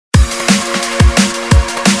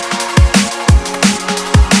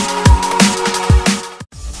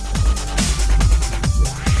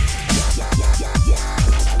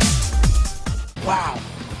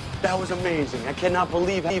cannot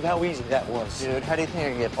believe how easy that was. Dude, how do you think I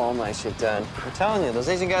can get all my shit done? I'm telling you, those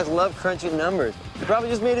Asian guys love crunching numbers. He probably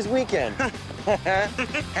just made his weekend. Fuck.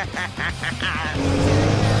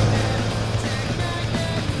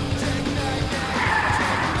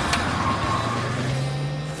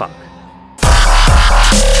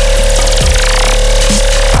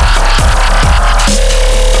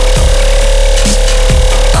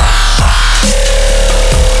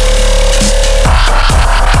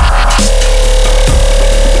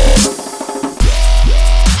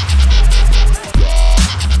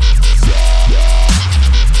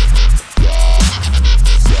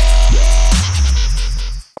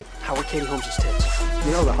 Katie Holmes' tits.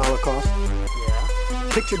 You know the Holocaust? Yeah.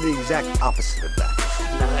 Picture the exact opposite of that.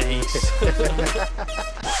 Nice.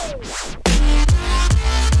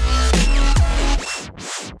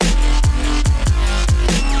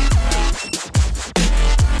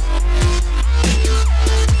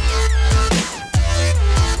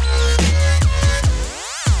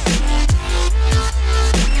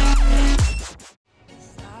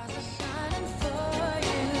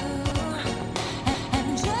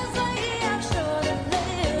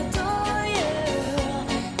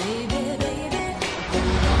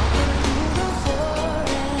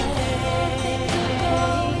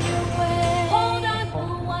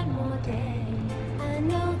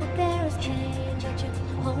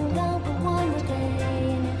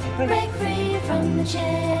 Break free from the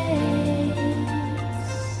chains.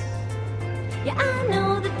 Yeah, I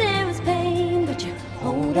know that there is pain, but you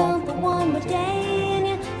hold on for one more day and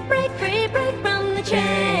you break free, break from the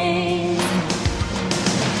chains.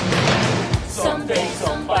 Someday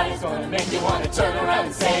somebody's gonna make you wanna turn around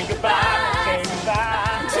and say goodbye. Say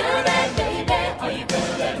goodbye. Until then, baby, are you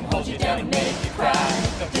gonna let him hold you down and make you cry?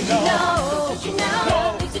 Don't you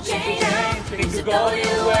know, things will change, things will go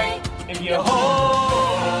your way if you hold on.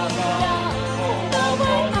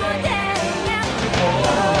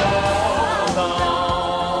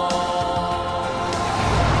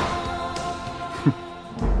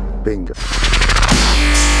 Bingo.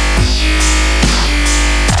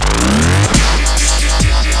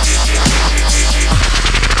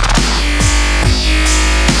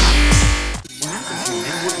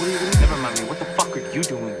 Never mind me. What the fuck are you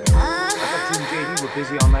doing? I thought you and JD were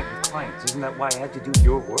busy all night with clients. Isn't that why I had to do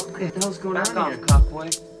your work? What the hell's going on here,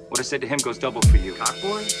 cockboy? What I said to him goes double for you.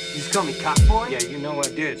 Cockboy? You just call me cockboy? Yeah, you know I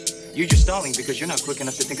did. You're just stalling because you're not quick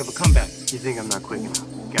enough to think of a comeback. You think I'm not quick enough?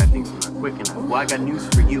 God thinks I'm not quick enough. Well, I got news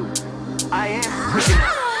for you. I am quick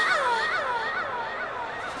enough.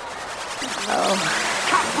 Oh.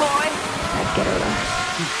 Cockboy! I'd get her.